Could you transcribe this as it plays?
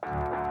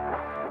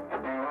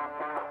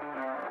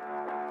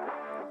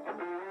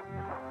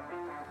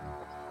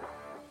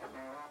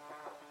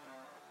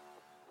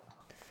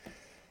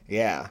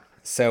Yeah.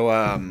 So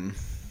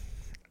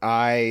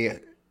I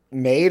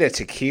made a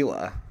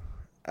tequila.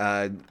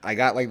 I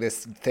got like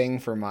this thing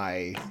for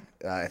my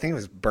I think it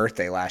was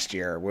birthday last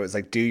year where it was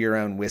like do your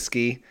own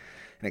whiskey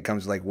and it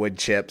comes with like wood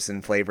chips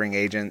and flavoring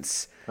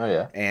agents. Oh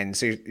yeah. And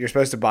so you're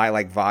supposed to buy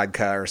like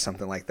vodka or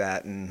something like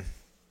that and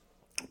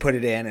put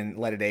it in and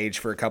let it age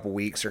for a couple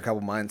weeks or a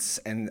couple months.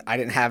 And I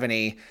didn't want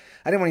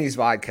to use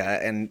vodka.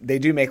 And they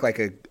do make like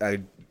a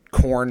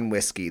corn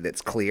whiskey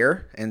that's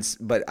clear.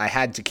 But I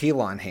had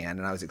tequila on hand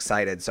and I was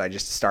excited. So I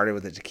just started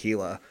with the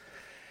tequila.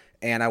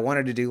 And I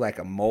wanted to do like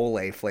a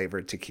mole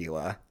flavored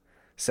tequila.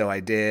 So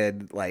I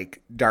did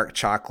like dark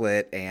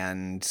chocolate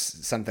and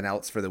something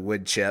else for the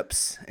wood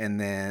chips. And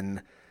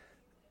then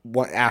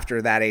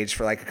after that aged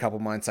for like a couple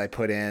months, I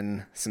put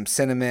in some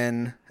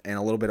cinnamon and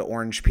a little bit of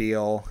orange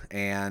peel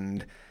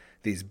and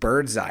these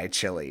bird's eye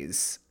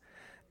chilies.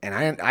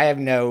 And I have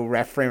no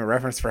frame of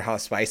reference for how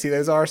spicy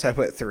those are, so I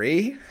put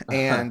 3,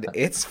 and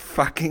it's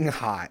fucking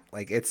hot.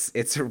 Like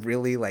it's a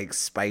really like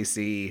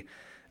spicy.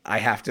 I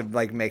have to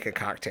like make a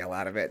cocktail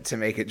out of it to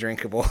make it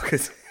drinkable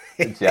because.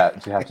 Do you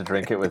have to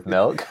drink it with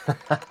milk?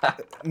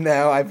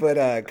 No, I put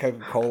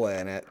Coca-Cola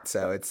in it,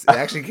 so it's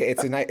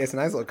a nice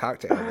little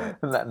cocktail.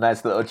 But, That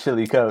nice little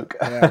chili Coke.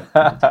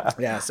 yeah,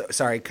 yeah. So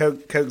sorry,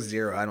 Coke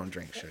Zero. I don't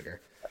drink sugar.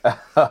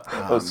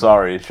 Oh,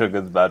 sorry,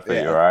 sugar's bad for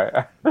you,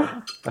 Yeah.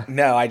 right?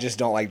 No, I just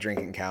don't like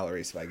drinking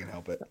calories if I can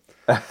help it.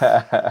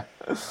 What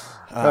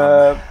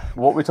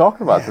are we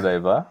talking about today,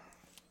 Blair?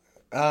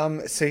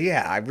 So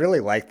yeah, I really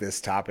like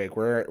this topic.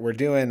 We're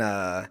doing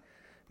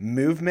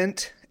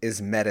movement is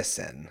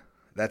medicine.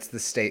 That's the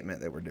statement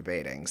that we're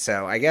debating.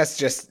 So I guess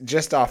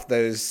just off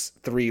those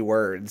 3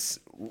 words,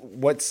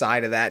 what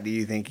side of that do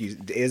you think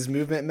is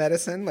movement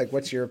medicine? Like,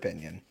 what's your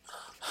opinion?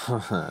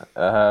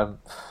 um,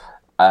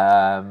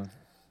 um,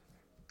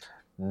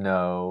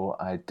 no,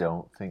 I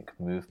don't think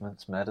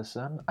movement's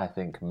medicine. I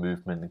think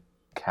movement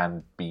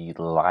can be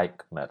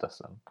like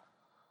medicine.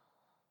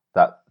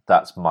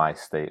 That's my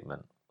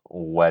statement.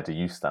 Where do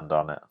you stand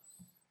on it?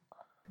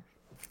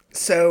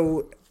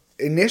 So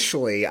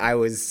initially, I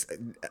was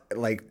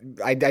like,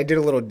 I did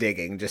a little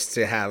digging just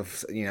to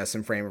have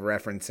some frame of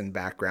reference and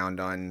background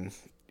on.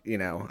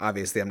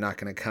 Obviously, I'm not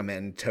going to come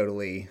in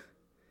totally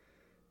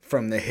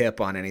from the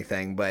hip on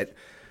anything, but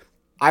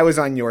I was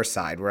on your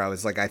side where I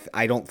was like,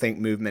 I don't think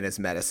movement is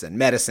medicine.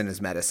 Medicine is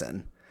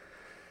medicine.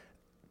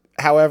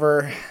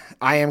 However,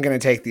 I am going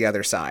to take the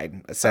other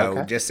side. So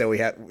Okay. just so we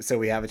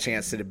have a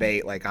chance to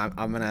debate, like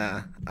I'm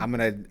gonna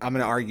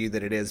argue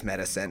that it is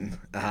medicine.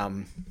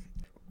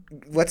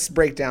 Let's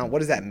break down what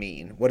does that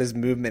mean? What does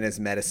movement as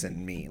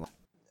medicine mean?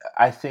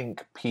 I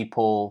think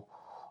people,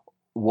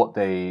 what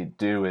they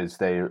do is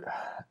they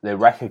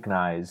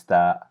recognize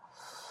that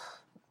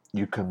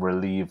you can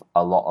relieve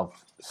a lot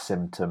of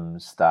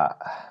symptoms that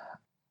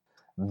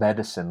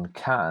medicine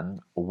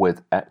can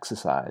with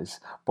exercise,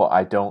 but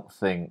I don't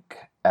think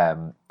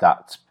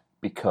that's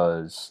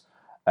because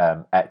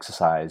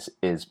exercise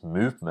is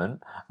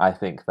movement. I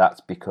think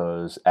that's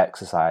because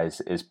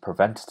exercise is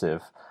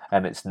preventative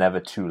and it's never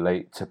too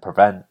late to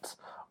prevent,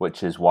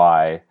 which is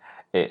why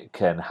it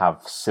can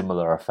have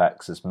similar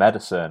effects as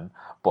medicine.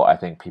 But I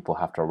think people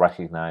have to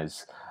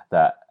recognize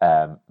that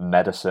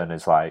medicine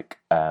is like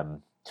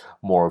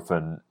more of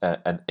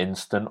an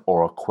instant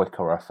or a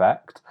quicker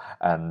effect,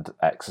 and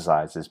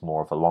exercise is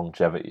more of a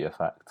longevity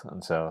effect.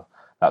 And so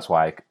that's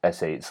why I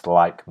say it's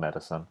like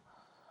medicine.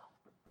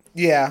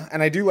 Yeah,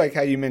 and I do like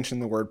how you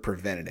mentioned the word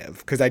preventative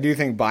because I do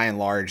think by and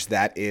large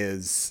that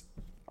is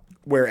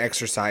where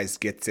exercise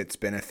gets its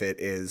benefit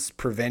is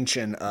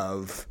prevention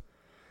of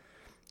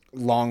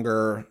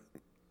longer,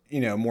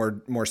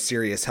 more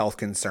serious health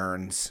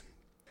concerns.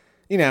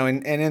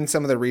 And in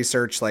some of the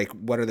research, like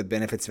what are the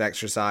benefits of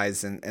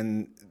exercise,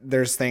 and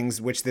there's things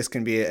which this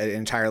can be an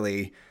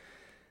entirely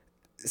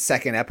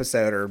second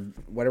episode or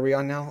what are we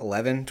on now?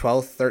 11th,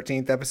 12th,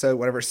 13th episode,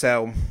 whatever.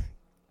 So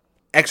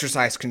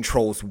exercise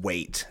controls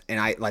weight. And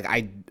I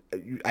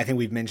think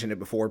we've mentioned it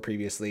before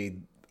previously.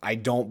 I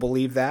don't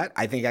believe that.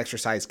 I think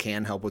exercise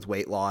can help with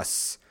weight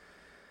loss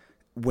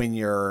when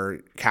your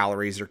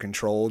calories are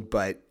controlled,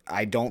 but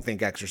I don't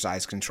think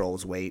exercise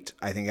controls weight.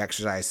 I think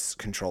exercise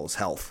controls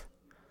health.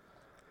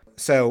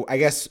 So I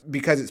guess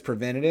because it's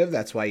preventative,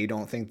 that's why you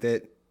don't think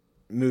that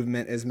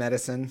movement is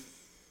medicine.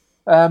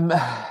 Um,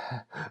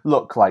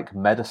 Look, like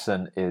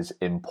medicine is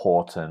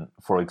important.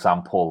 For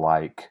example,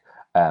 like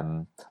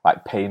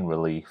pain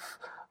relief.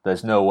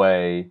 There's no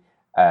way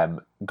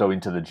going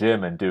to the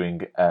gym and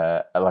doing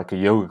like a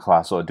yoga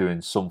class or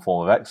doing some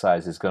form of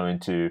exercise is going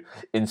to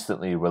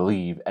instantly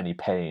relieve any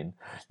pain.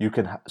 You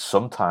can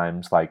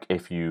sometimes, like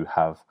if you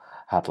have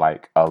had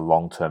like a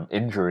long-term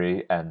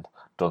injury and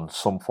done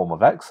some form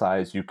of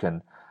exercise, you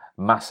can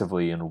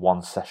massively in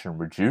one session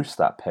reduce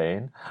that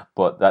pain,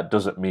 but that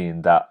doesn't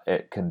mean that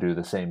it can do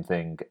the same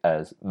thing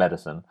as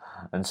medicine.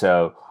 And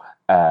so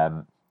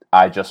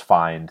I just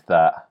find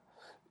that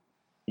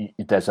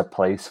there's a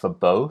place for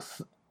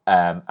both,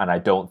 and I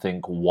don't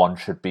think one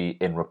should be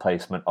in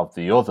replacement of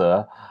the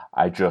other.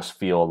 I just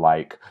feel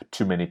like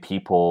too many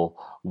people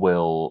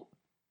will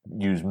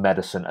use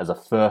medicine as a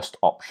first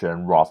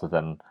option rather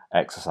than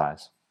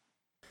exercise.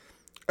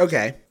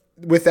 Okay.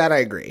 With that, I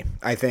agree.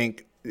 I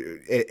think,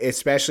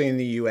 especially in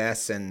the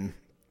US, and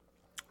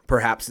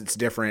perhaps it's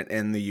different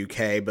in the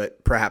UK,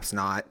 but perhaps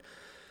not,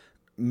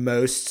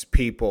 most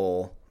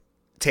people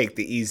take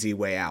the easy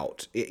way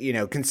out.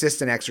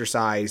 Consistent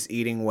exercise,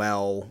 eating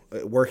well,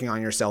 working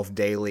on yourself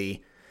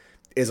daily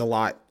is a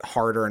lot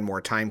harder and more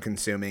time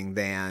consuming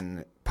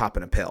than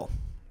popping a pill.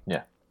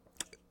 Yeah.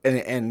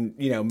 And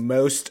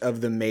most of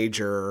the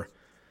major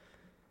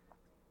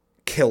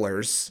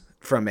killers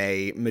from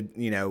a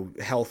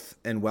health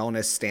and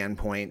wellness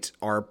standpoint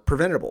are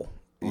preventable.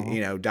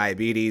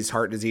 Diabetes,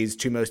 heart disease,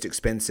 two most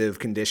expensive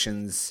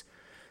conditions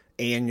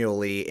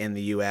annually in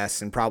the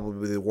US and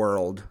probably the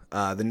world.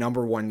 The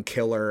number one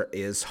killer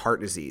is heart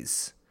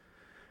disease.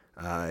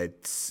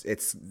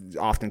 It's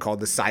often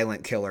called the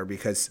silent killer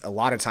because a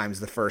lot of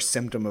times the first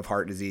symptom of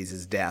heart disease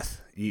is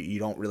death. You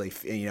don't really,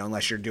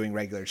 unless you're doing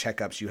regular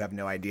checkups, you have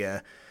no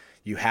idea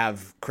you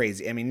have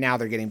crazy. I mean, now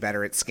they're getting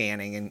better at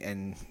scanning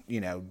and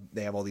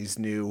they have all these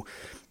new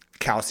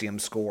calcium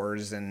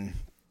scores and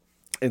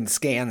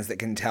scans that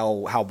can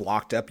tell how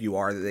blocked up you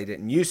are that they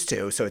didn't used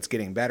to. So it's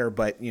getting better.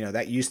 But,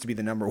 that used to be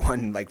the number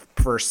one,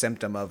 first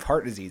symptom of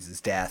heart disease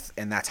is death.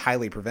 And that's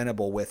highly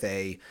preventable with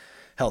a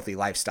healthy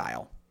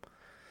lifestyle.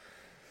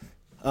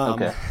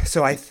 Okay.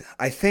 So I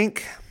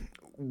think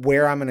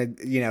where I'm going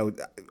to,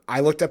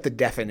 I looked up the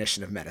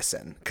definition of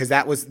medicine because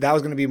that was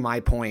going to be my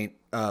point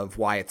of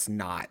why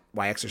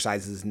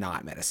exercise is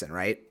not medicine,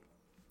 right?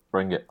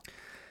 Bring it.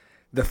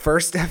 The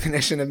first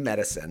definition of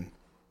medicine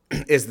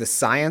is the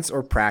science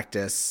or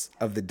practice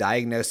of the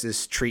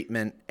diagnosis,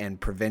 treatment, and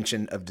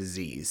prevention of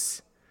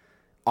disease,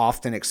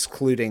 often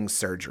excluding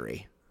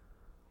surgery.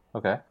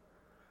 Okay.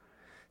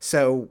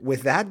 So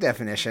with that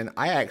definition,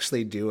 I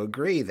actually do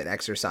agree that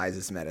exercise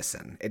is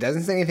medicine. It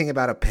doesn't say anything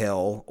about a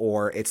pill,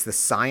 or it's the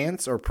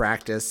science or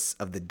practice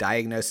of the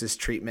diagnosis,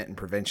 treatment, and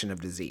prevention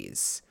of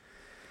disease.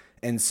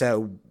 And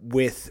so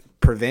with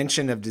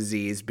prevention of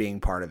disease being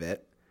part of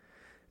it,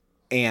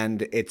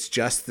 and it's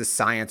just the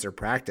science or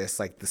practice,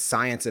 like the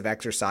science of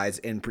exercise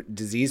in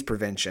disease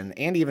prevention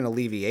and even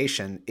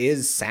alleviation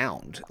is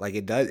sound. Like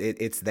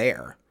it's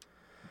there.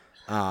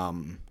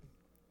 Do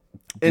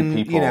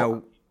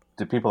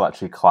people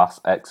actually class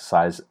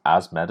exercise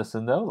as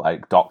medicine though?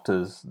 Like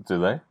doctors, do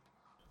they?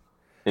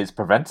 It's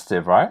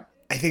preventative, right?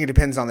 I think it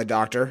depends on the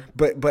doctor,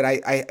 but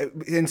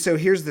and so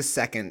here's the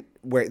second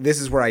this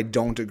is where I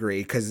don't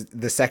agree, because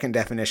the second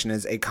definition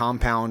is a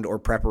compound or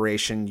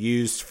preparation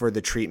used for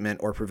the treatment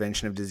or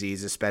prevention of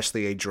disease,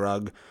 especially a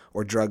drug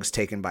or drugs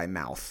taken by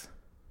mouth.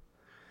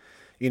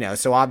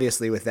 So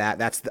obviously with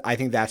that, I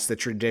think that's the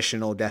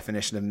traditional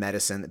definition of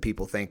medicine that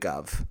people think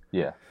of.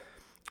 Yeah.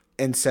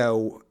 And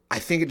so I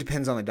think it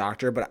depends on the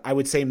doctor, but I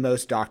would say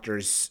most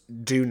doctors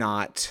do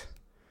not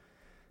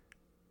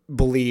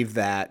believe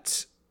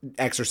that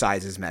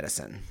exercise is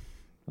medicine.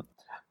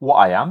 What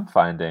I am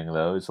finding,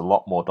 though, is a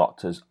lot more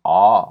doctors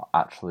are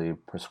actually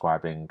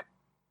prescribing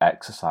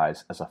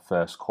exercise as a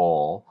first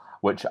call,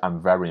 which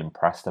I'm very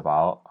impressed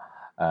about.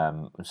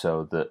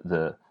 So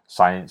the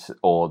science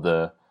or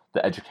the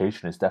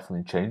education is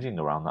definitely changing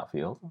around that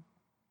field.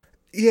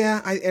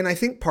 Yeah, I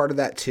think part of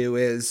that too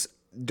is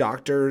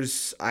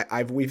doctors.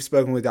 We've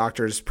spoken with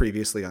doctors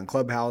previously on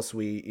Clubhouse.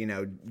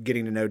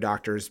 Getting to know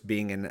doctors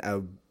being in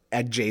a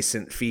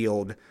adjacent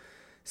field.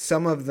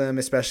 Some of them,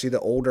 especially the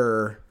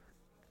older,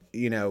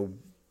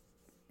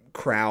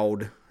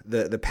 crowd,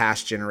 the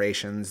past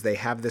generations, they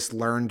have this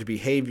learned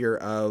behavior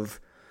of,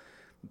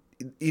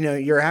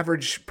 your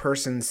average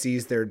person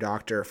sees their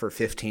doctor for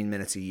 15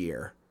 minutes a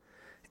year.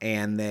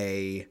 And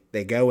they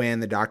go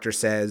in, the doctor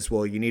says,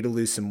 well, you need to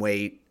lose some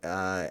weight,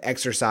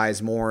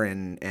 exercise more,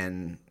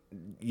 and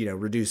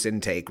reduce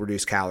intake,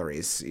 reduce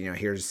calories.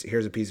 Here's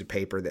a piece of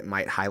paper that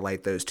might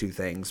highlight those two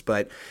things.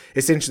 But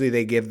essentially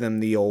they give them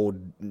the old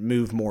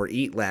move more,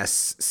 eat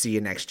less, see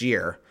you next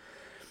year.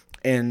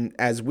 And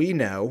as we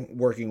know,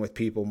 working with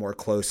people more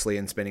closely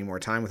and spending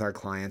more time with our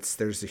clients,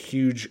 there's a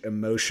huge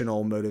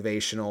emotional,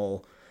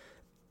 motivational,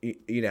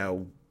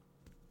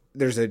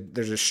 there's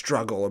a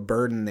struggle, a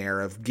burden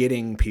there of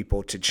getting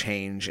people to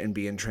change and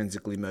be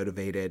intrinsically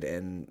motivated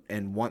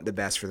and want the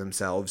best for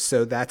themselves.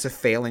 So that's a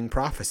failing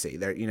prophecy.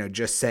 They're,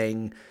 just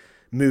saying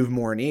move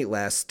more and eat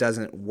less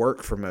doesn't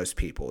work for most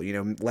people.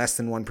 Less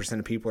than 1%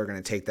 of people are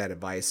going to take that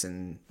advice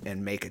and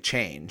make a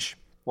change.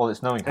 Well,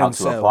 it's knowing how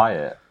to apply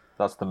it.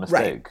 That's the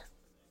mistake. Right.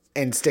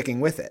 And sticking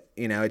with it.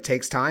 It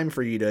takes time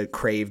for you to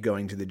crave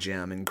going to the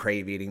gym and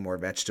crave eating more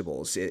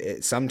vegetables.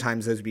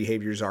 Sometimes those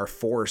behaviors are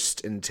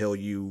forced until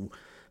you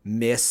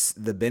miss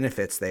the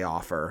benefits they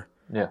offer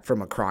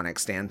from a chronic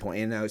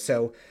standpoint.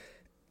 So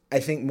I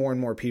think more and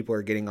more people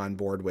are getting on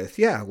board with,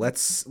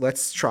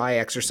 let's try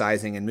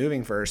exercising and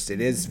moving first.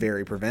 It is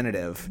very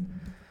preventative.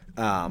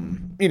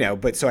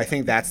 But so I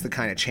think that's the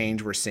kind of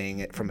change we're seeing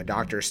it from a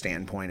doctor's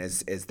standpoint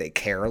is they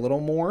care a little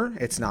more.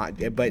 It's not,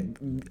 but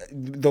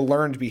the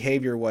learned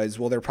behavior was,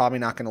 well, they're probably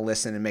not going to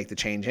listen and make the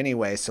change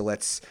anyway. So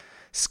let's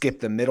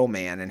skip the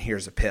middleman and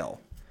here's a pill.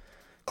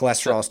 So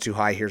cholesterol's too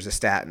high, here's a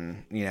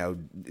statin.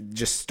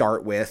 Just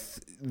start with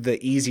the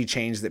easy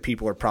change that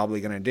people are probably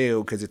going to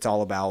do, because it's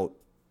all about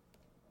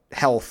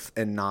health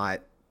and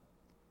not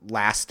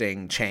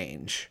lasting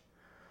change.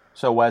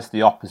 So where's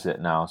the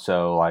opposite now?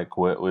 So like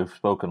we've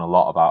spoken a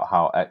lot about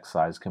how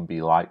exercise can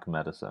be like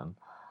medicine.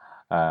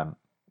 Um,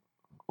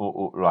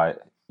 right,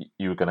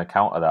 you were going to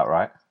counter that,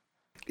 right?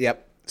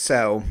 Yep.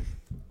 So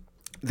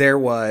there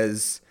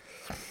was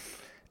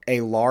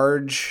a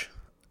large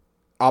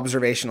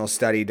observational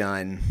study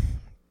done,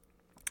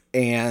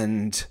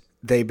 and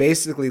they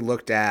basically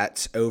looked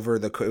at it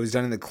was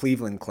done in the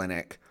Cleveland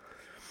Clinic.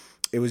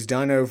 It was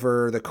done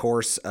over the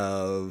course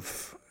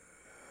of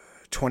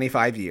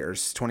 25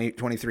 years,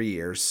 23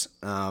 years.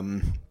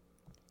 About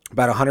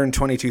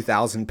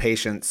 122,000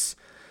 patients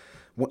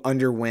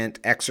underwent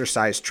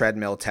exercise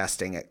treadmill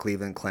testing at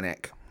Cleveland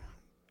Clinic.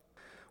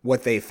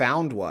 What they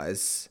found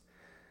was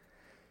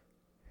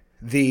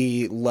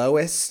the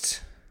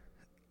lowest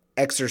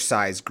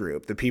exercise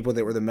group, the people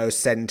that were the most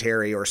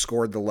sedentary or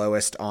scored the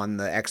lowest on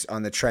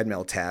the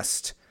treadmill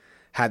test,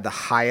 had the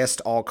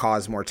highest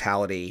all-cause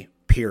mortality,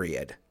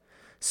 period.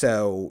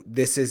 So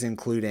this is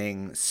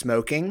including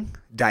smoking,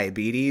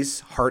 diabetes,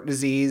 heart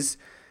disease,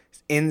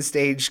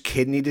 end-stage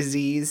kidney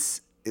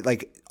disease.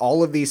 Like,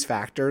 all of these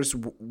factors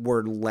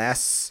were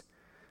less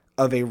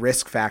of a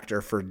risk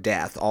factor for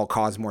death,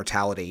 all-cause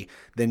mortality,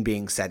 than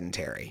being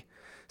sedentary.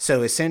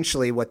 So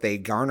essentially what they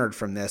garnered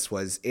from this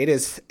was it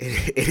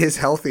is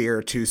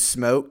healthier to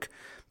smoke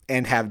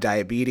and have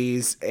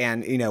diabetes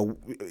and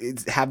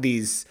have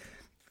these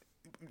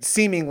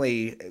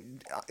seemingly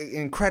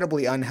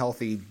incredibly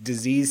unhealthy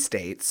disease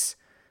states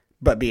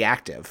but be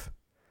active,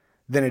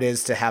 than it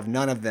is to have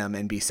none of them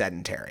and be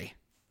sedentary.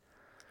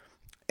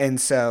 And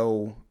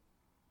so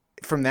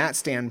from that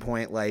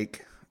standpoint,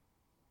 like,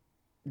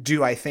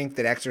 do I think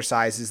that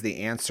exercise is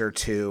the answer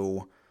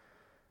to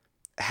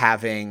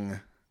having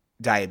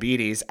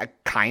diabetes?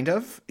 Kind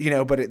of,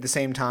 but at the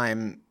same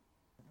time,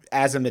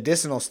 as a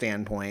medicinal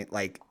standpoint,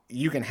 like,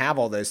 you can have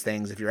all those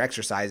things if you're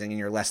exercising and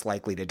you're less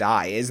likely to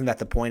die. Isn't that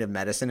the point of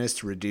medicine, is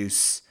to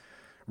reduce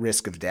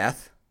risk of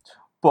death?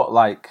 But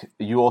like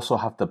you also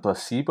have the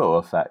placebo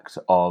effect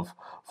of,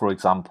 for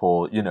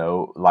example,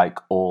 like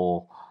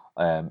all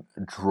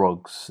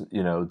drugs,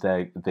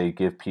 they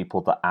give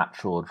people the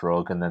actual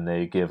drug and then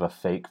they give a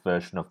fake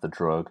version of the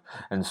drug,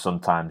 and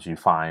sometimes you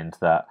find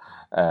that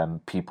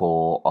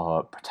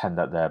people pretend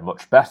that they're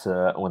much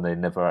better when they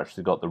never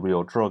actually got the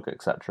real drug,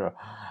 etc.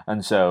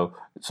 And so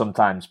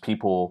sometimes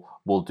people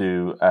will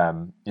do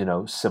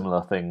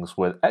similar things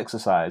with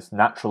exercise.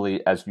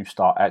 Naturally, as you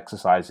start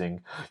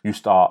exercising, you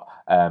start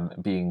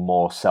being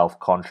more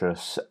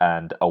self-conscious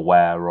and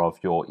aware of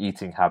your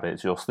eating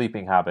habits, your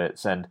sleeping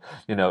habits, and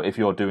if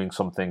you're doing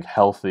something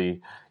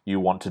healthy, you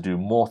want to do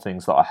more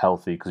things that are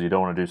healthy because you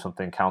don't want to do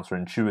something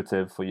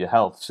counterintuitive for your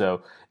health.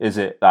 So is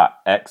it that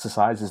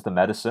exercise is the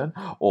medicine,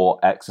 or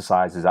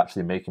exercise is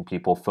actually making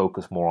people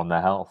focus more on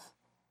their health?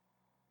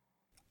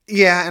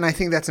 Yeah, and I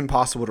think that's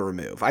impossible to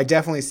remove. I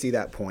definitely see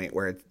that point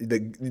where the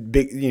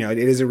big, it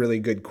is a really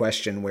good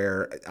question,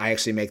 where I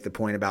actually make the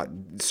point about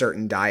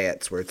certain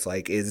diets where it's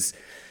like, is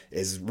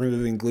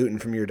removing gluten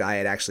from your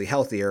diet actually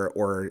healthier,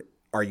 or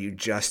are you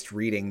just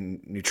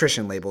reading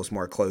nutrition labels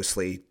more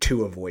closely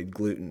to avoid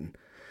gluten?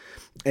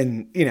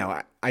 And,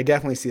 I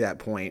definitely see that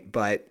point,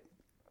 but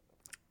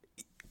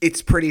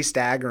it's pretty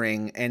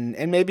staggering.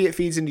 And maybe it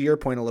feeds into your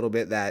point a little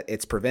bit that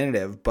it's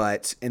preventative,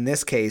 but in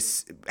this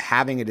case,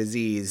 having a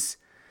disease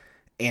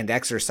and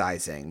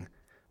exercising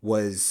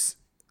was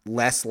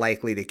less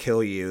likely to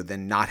kill you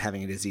than not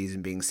having a disease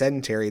and being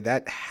sedentary.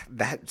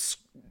 That's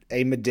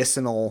a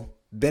medicinal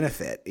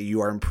benefit. You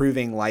are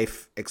improving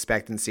life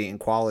expectancy and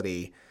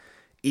quality,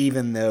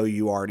 even though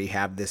you already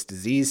have this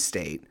disease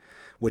state,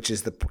 which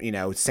is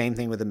the same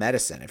thing with the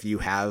medicine. If you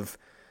have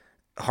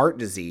heart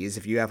disease,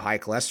 if you have high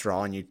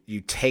cholesterol and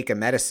you take a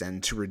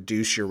medicine to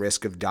reduce your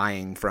risk of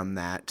dying from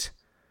that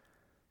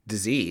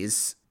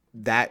disease,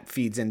 that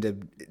feeds into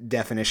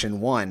definition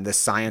one, the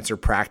science or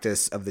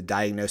practice of the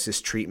diagnosis,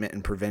 treatment,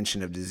 and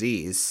prevention of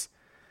disease.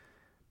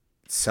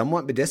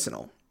 Somewhat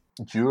medicinal.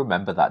 Do you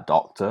remember that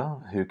doctor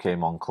who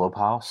came on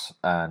Clubhouse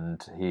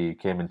and he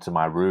came into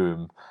my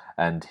room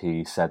and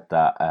he said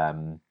that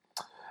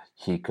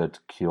he could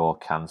cure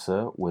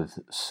cancer with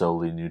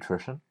solely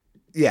nutrition?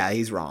 Yeah,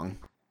 he's wrong.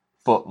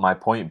 But my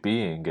point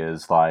being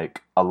is,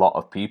 like, a lot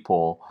of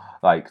people,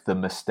 like the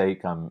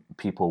mistake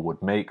people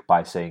would make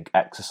by saying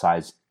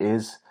exercise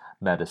is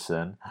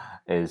medicine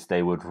is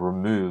they would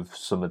remove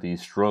some of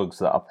these drugs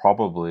that are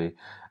probably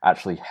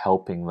actually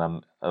helping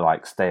them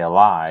like stay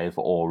alive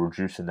or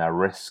reducing their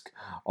risk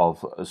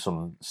of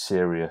some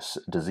serious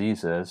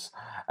diseases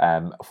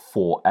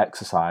for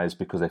exercise,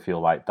 because they feel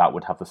like that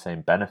would have the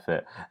same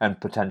benefit, and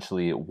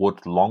potentially it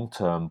would long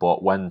term.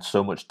 But when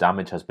so much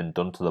damage has been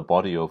done to the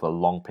body over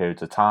long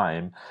periods of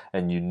time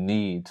and you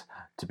need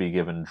to be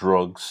given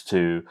drugs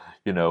to,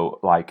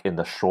 like in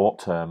the short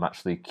term,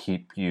 actually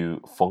keep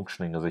you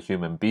functioning as a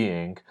human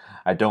being,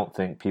 I don't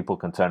think people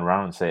can turn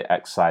around and say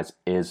exercise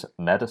is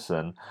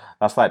medicine.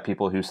 That's like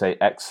people who say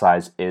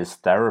exercise is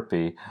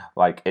therapy.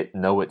 Like,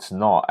 no, it's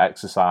not.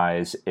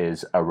 Exercise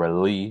is a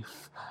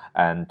relief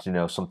and,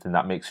 something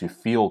that makes you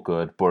feel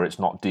good, but it's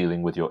not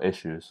dealing with your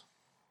issues.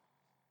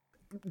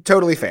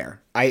 Totally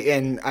fair.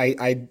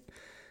 I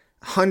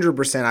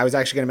 100%. I was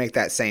actually going to make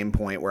that same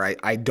point where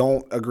I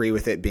don't agree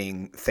with it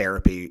being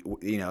therapy,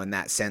 in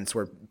that sense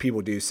where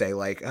people do say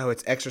like, oh,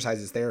 it's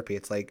exercise is therapy.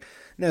 It's like,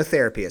 no,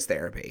 therapy is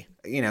therapy.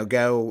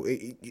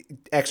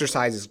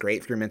 Exercise is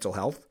great for your mental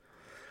health.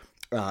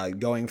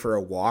 Going for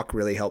a walk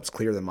really helps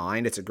clear the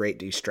mind. It's a great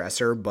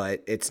de-stressor,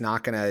 but it's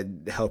not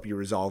going to help you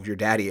resolve your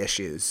daddy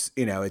issues.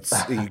 You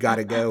got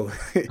to go,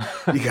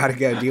 you got to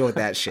go deal with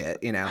that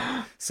shit,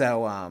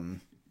 So,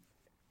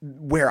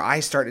 where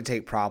I start to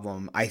take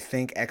problem, I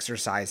think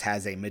exercise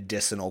has a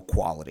medicinal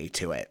quality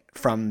to it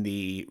from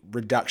the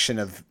reduction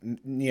of,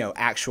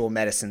 actual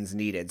medicines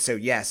needed. So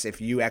yes, if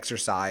you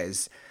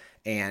exercise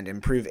and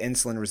improve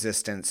insulin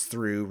resistance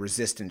through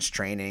resistance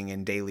training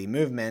and daily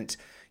movement,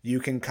 you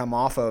can come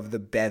off of the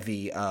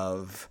bevy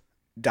of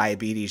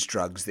diabetes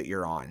drugs that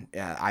you're on.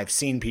 I've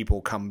seen people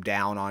come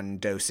down on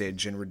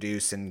dosage and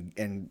reduce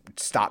and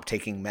stop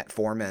taking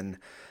metformin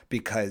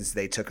because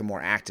they took a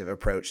more active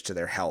approach to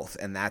their health.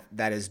 And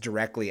that is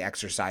directly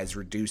exercise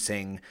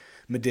reducing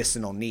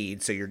medicinal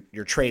need. So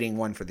you're trading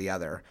one for the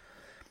other.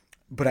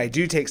 But I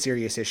do take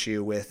serious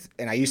issue with,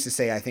 and I used to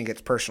say, I think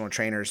it's personal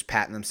trainers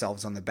patting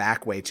themselves on the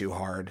back way too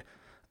hard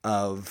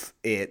of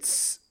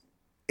it's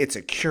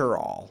a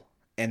cure-all.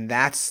 And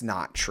that's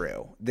not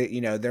true.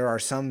 There are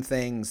some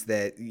things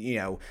that,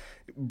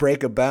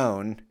 break a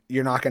bone,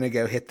 you're not going to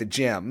go hit the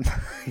gym.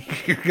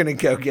 You're going to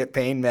go get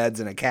pain meds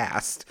and a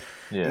cast.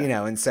 Yeah.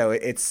 And so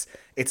it's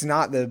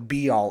not the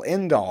be all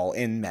end all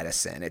in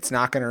medicine. It's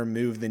not going to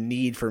remove the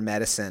need for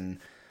medicine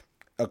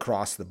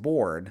across the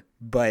board,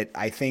 but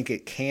I think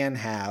it can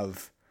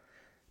have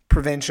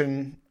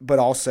prevention, but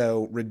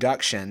also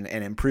reduction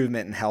and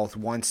improvement in health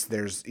once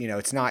there's,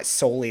 it's not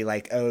solely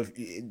like, oh,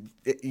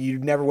 you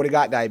never would have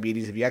got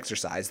diabetes if you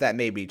exercise. That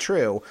may be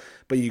true,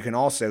 but you can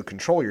also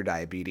control your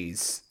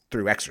diabetes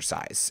through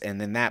exercise.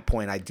 And then that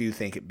point, I do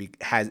think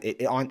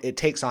it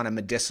takes on a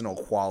medicinal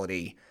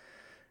quality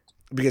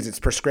because it's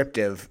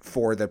prescriptive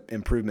for the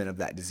improvement of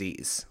that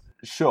disease.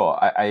 Sure,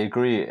 I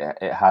agree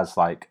it has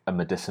like a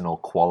medicinal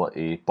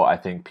quality, but I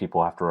think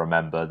people have to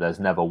remember there's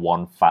never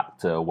one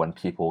factor when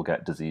people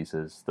get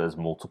diseases. There's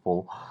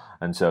multiple.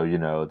 And so,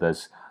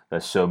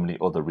 there's so many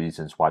other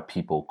reasons why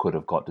people could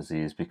have got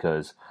disease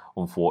because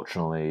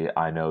unfortunately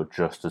I know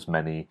just as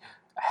many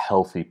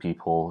healthy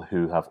people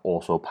who have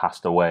also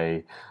passed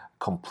away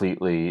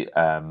completely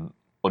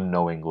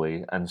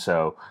unknowingly. And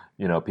so,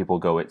 people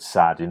go, it's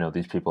sad,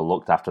 these people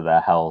looked after their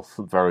health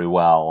very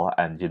well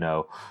and,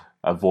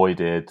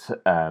 avoided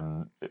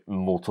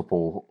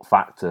multiple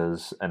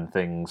factors and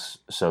things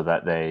so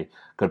that they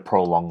could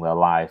prolong their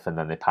life and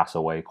then they pass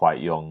away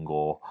quite young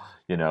or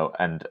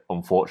and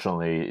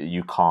unfortunately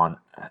you can't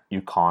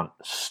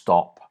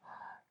stop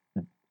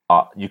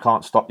you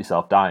can't stop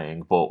yourself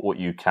dying, but what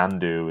you can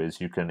do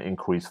is you can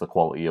increase the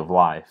quality of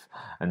life.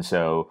 And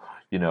so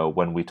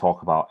when we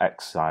talk about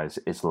exercise,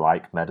 it's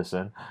like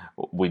medicine.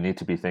 We need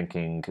to be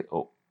thinking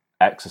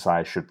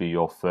exercise should be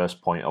your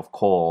first point of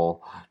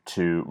call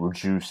to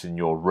reducing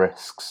your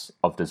risks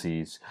of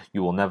disease.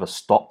 You will never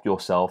stop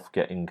yourself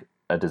getting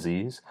a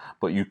disease,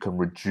 but you can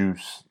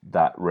reduce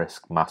that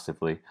risk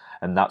massively.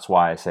 And that's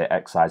why I say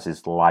exercise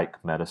is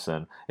like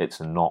medicine. It's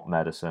not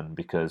medicine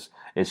because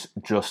it's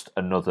just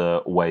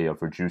another way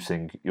of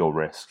reducing your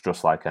risk,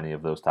 just like any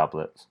of those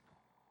tablets.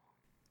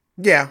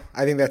 Yeah,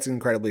 I think that's an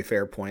incredibly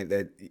fair point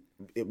that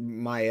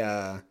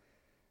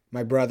my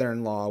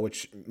brother-in-law,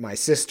 which my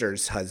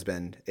sister's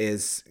husband,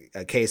 is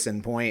a case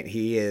in point.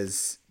 He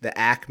is the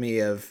acme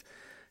of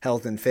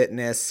health and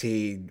fitness.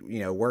 He,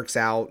 works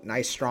out,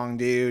 nice, strong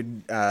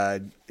dude,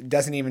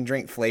 doesn't even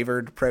drink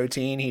flavored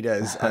protein. He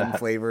does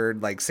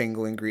unflavored, like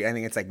single ingredient. I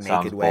think it's like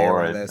Naked Way or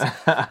one of those.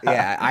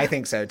 Yeah, I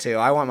think so too.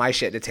 I want my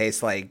shit to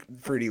taste like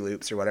Fruity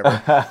Loops or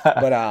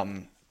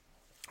whatever.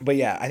 But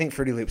yeah, I think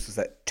Fruity Loops was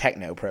that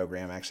techno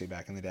program actually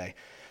back in the day.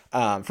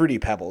 Fruity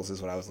Pebbles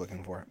is what I was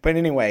looking for. But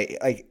anyway,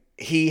 like,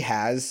 he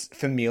has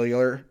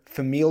familial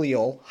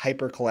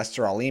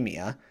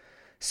hypercholesterolemia.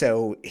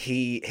 So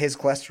his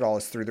cholesterol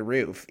is through the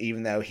roof,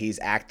 even though he's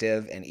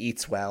active and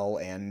eats well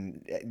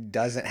and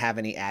doesn't have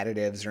any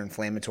additives or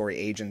inflammatory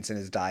agents in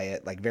his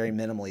diet, like very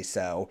minimally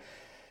so.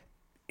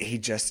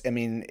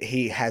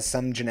 He has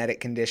some genetic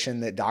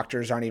condition that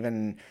doctors aren't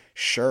even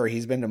sure.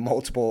 He's been to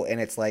multiple, and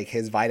it's like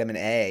his vitamin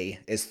A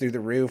is through the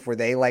roof, where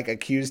they like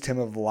accused him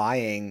of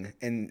lying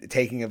and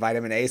taking a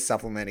vitamin A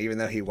supplement, even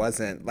though he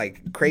wasn't.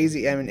 Like,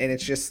 crazy. And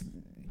it's just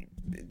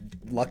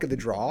luck of the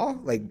draw,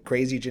 like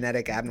crazy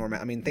genetic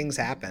abnormal. Things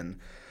happen.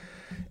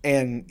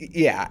 And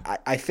yeah,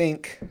 I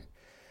think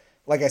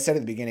like I said at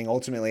the beginning,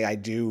 ultimately I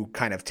do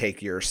kind of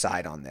take your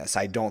side on this.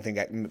 I don't think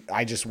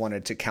I just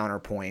wanted to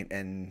counterpoint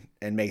and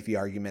make the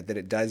argument that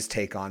it does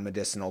take on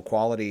medicinal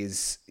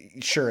qualities.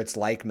 Sure, it's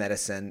like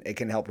medicine. It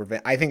can help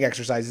prevent. I think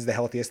exercise is the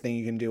healthiest thing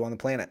you can do on the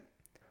planet.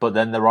 But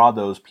then there are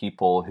those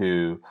people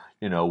who,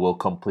 will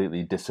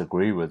completely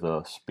disagree with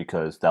us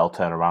because they'll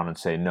turn around and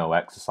say, "No,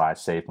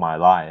 exercise saved my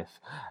life,"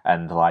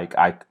 and like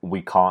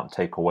we can't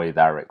take away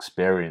their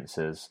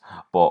experiences,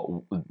 but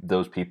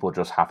those people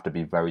just have to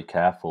be very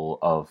careful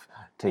of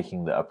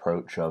taking the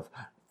approach of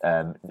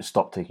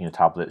stop taking your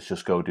tablets,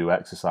 just go do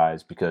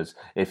exercise. Because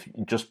if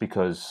just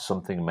because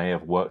something may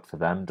have worked for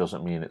them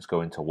doesn't mean it's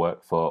going to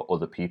work for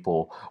other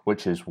people,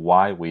 which is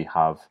why we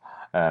have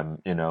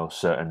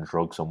certain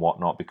drugs and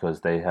whatnot,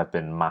 because they have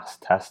been mass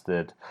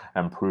tested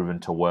and proven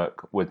to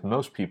work with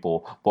most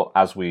people. But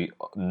as we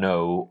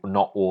know,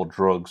 not all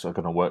drugs are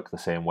going to work the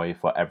same way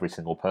for every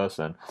single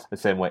person. The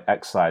same way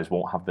exercise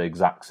won't have the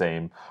exact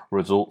same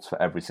results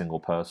for every single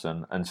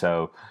person. And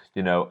so,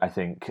 I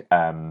think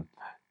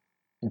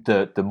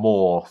the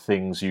more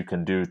things you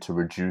can do to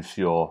reduce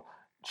your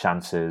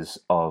chances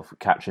of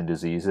catching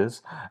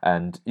diseases,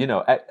 and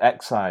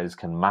exercise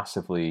can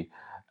massively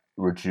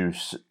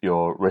reduce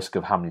your risk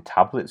of how many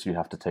tablets you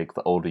have to take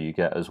the older you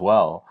get as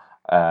well.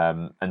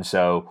 And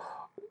so,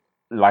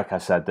 like I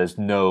said, there's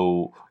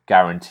no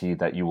guarantee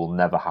that you will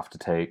never have to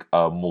take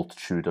a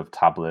multitude of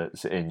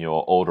tablets in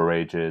your older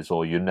ages,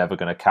 or you're never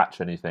going to catch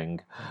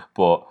anything,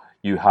 but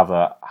you have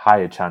a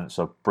higher chance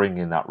of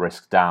bringing that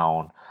risk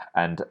down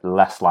and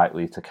less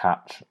likely to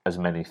catch as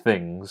many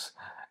things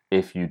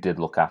if you did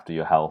look after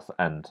your health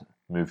and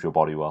move your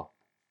body well.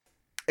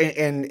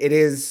 And it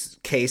is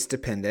case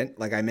dependent.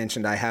 Like I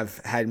mentioned, I have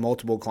had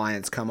multiple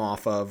clients come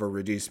off of or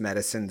reduce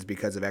medicines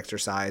because of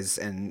exercise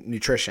and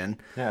nutrition.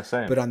 Yeah,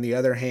 same. But on the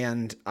other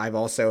hand, I've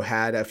also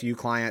had a few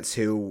clients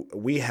who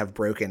we have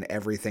broken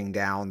everything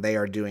down. They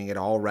are doing it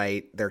all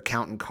right. They're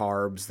counting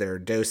carbs, they're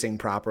dosing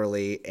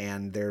properly,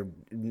 and their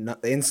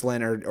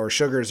insulin or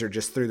sugars are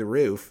just through the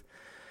roof,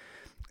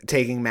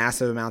 taking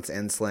massive amounts of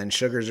insulin.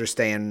 Sugars are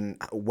staying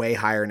way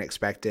higher than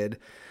expected.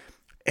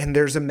 And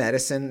there's a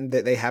medicine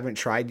that they haven't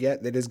tried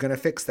yet that is going to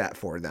fix that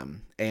for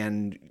them.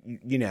 And,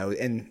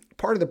 and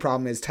part of the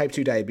problem is type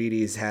 2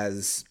 diabetes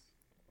has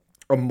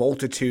a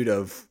multitude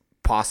of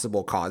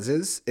possible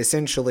causes.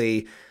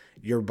 Essentially,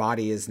 your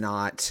body is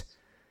not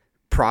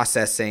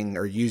processing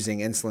or using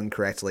insulin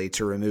correctly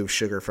to remove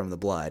sugar from the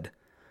blood.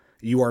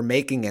 You are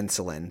making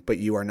insulin, but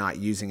you are not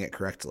using it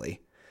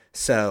correctly.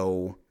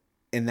 So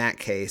in that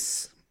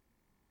case,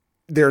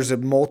 there's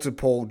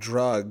multiple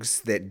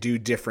drugs that do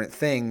different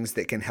things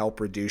that can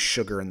help reduce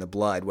sugar in the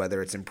blood,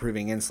 whether it's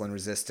improving insulin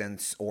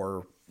resistance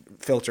or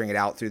filtering it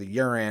out through the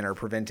urine or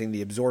preventing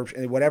the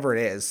absorption, whatever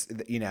it is.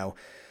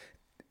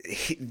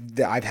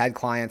 I've had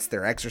clients,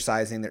 they're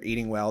exercising, they're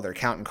eating well, they're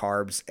counting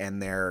carbs,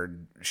 and their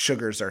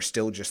sugars are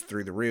still just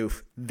through the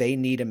roof. They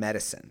need a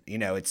medicine.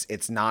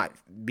 It's not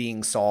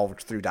being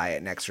solved through diet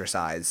and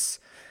exercise.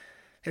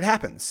 It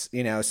happens,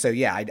 So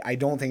yeah, I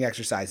don't think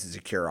exercise is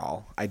a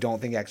cure-all. I don't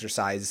think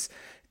exercise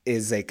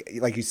is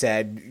like you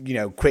said,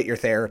 quit your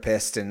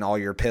therapist and all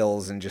your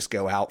pills and just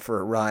go out for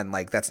a run.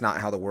 Like that's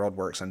not how the world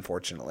works,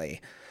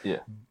 unfortunately. Yeah.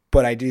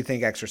 But I do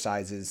think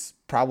exercise is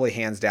probably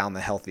hands down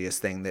the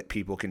healthiest thing that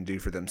people can do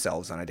for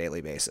themselves on a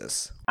daily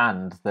basis.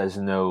 And there's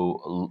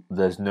no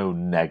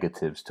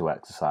negatives to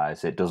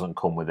exercise. It doesn't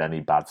come with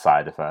any bad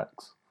side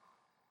effects.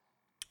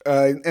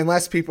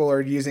 Unless people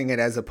are using it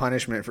as a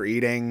punishment for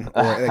eating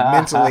or like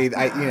mentally,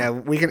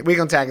 we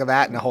can tackle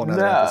that in a whole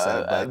nother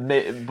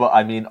episode. But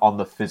I mean, on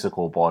the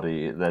physical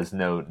body, there's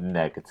no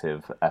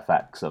negative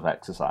effects of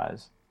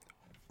exercise.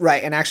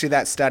 Right, and actually,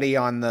 that study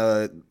on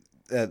the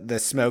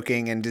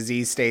smoking and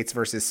disease states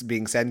versus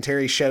being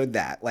sedentary showed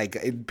that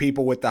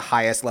people with the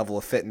highest level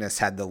of fitness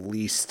had the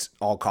least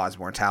all-cause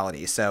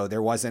mortality. So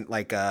there wasn't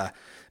like a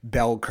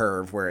bell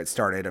curve where it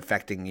started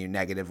affecting you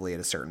negatively at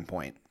a certain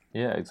point.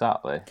 Yeah,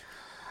 exactly.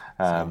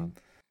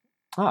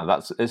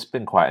 It's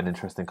been quite an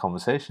interesting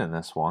conversation,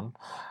 this one.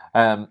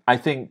 I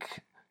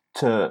think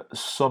to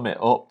sum it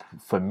up,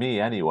 for me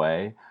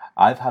anyway,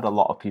 I've had a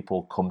lot of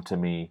people come to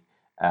me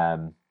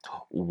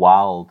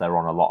while they're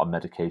on a lot of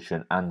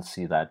medication and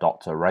see their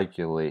doctor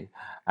regularly.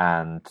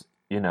 And,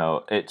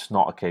 it's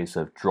not a case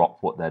of drop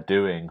what they're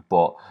doing,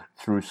 but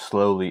through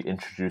slowly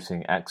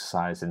introducing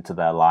exercise into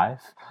their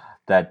life,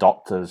 their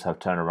doctors have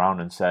turned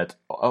around and said,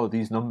 oh,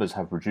 these numbers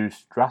have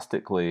reduced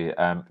drastically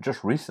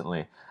just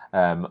recently.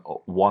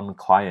 One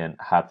client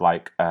had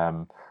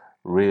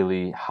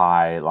really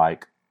high,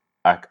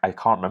 I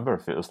can't remember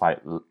if it was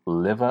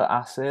liver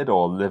acid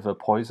or liver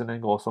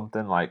poisoning or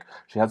something.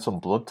 She had some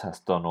blood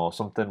test done or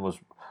something was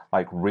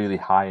really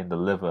high in the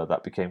liver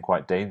that became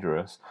quite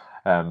dangerous.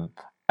 And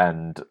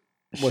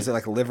was it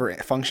like a liver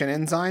function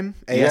enzyme?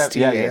 AST,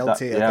 ALT?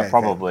 Yeah,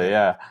 probably,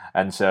 yeah.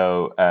 And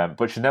so,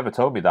 but she never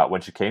told me that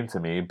when she came to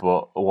me,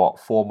 but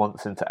 4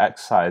 months into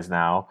exercise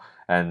now,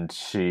 and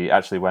she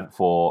actually went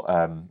for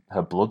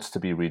her bloods to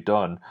be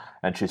redone,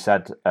 and she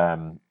said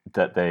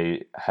that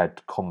they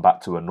had come back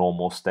to a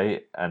normal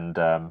state, and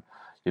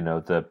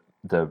the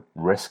the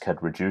risk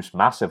had reduced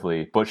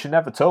massively. But she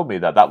never told me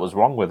that that was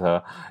wrong with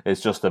her.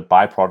 It's just a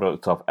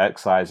byproduct of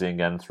exercising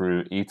and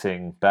through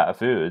eating better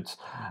foods.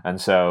 And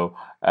so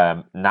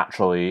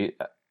naturally,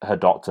 her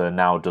doctor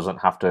now doesn't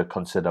have to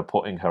consider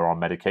putting her on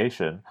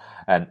medication.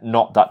 And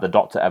not that the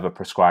doctor ever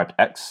prescribed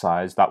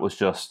exercise, that was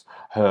just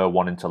her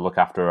wanting to look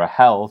after her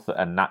health.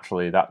 And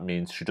naturally, that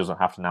means she doesn't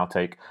have to now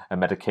take a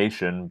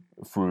medication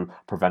through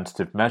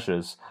preventative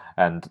measures.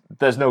 And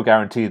there's no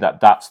guarantee that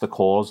that's the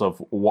cause of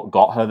what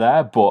got her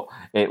there, but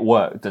it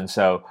worked. And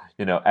so,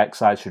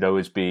 exercise should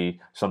always be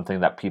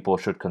something that people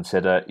should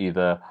consider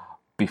either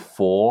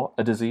before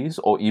a disease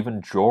or even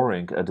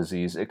during a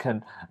disease.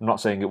 I'm not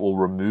saying it will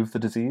remove the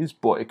disease,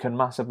 but it can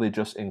massively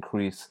just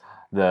increase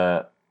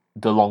the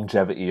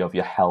longevity of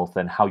your health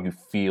and how you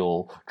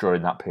feel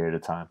during that period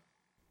of time.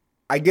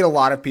 I get a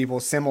lot of people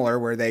similar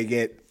where they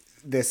get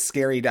this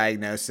scary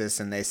diagnosis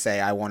and they say,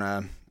 I want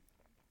to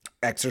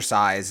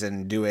exercise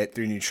and do it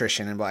through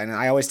nutrition. And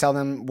I always tell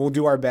them, we'll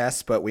do our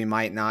best, but we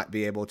might not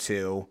be able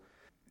to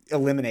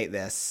eliminate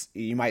this.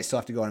 You might still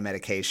have to go on a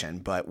medication,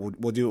 but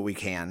we'll do what we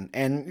can.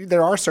 And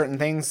there are certain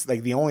things,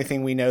 like the only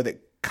thing we know that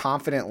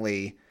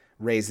confidently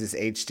raises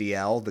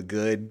HDL, the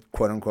good,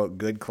 quote unquote,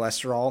 good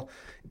cholesterol,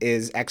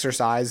 is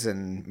exercise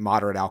and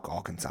moderate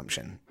alcohol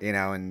consumption,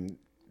 and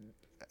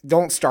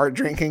don't start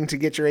drinking to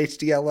get your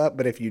HDL up.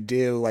 But if you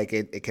do, like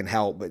it can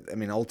help. But I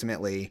mean,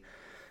 ultimately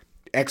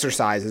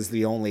exercise is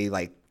the only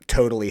like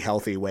totally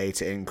healthy way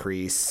to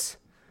increase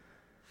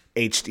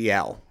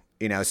HDL.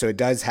 So it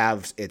does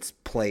have its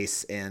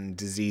place in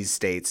disease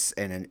states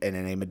and in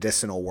a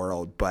medicinal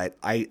world, but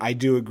I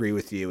do agree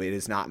with you. It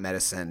is not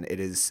medicine. It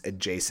is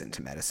adjacent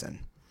to medicine.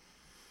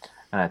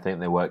 And I think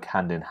they work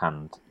hand in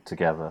hand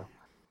together.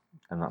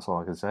 And that's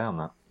all I can say on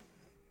that.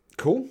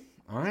 Cool.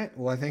 All right.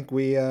 Well, I think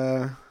we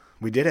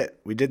did it.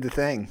 We did the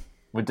thing.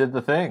 We did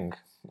the thing.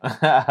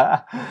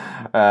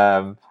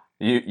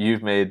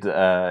 You've made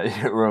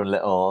your own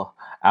little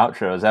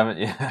outros, haven't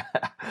you?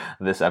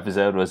 This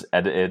episode was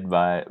edited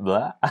by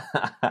Blair.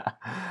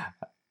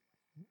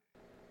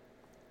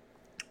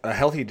 A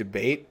Healthy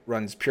Debate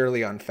runs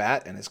purely on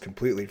fat and is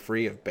completely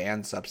free of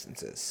banned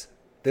substances.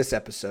 This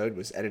episode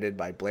was edited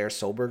by Blair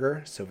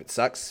Solberger, so if it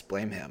sucks,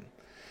 blame him.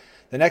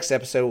 The next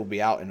episode will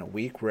be out in a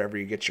week wherever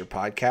you get your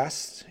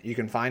podcasts. You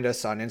can find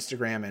us on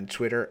Instagram and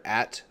Twitter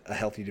at A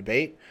Healthy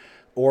Debate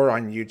or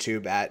on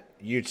YouTube at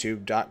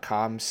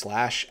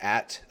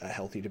youtube.com/@A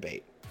Healthy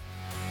Debate.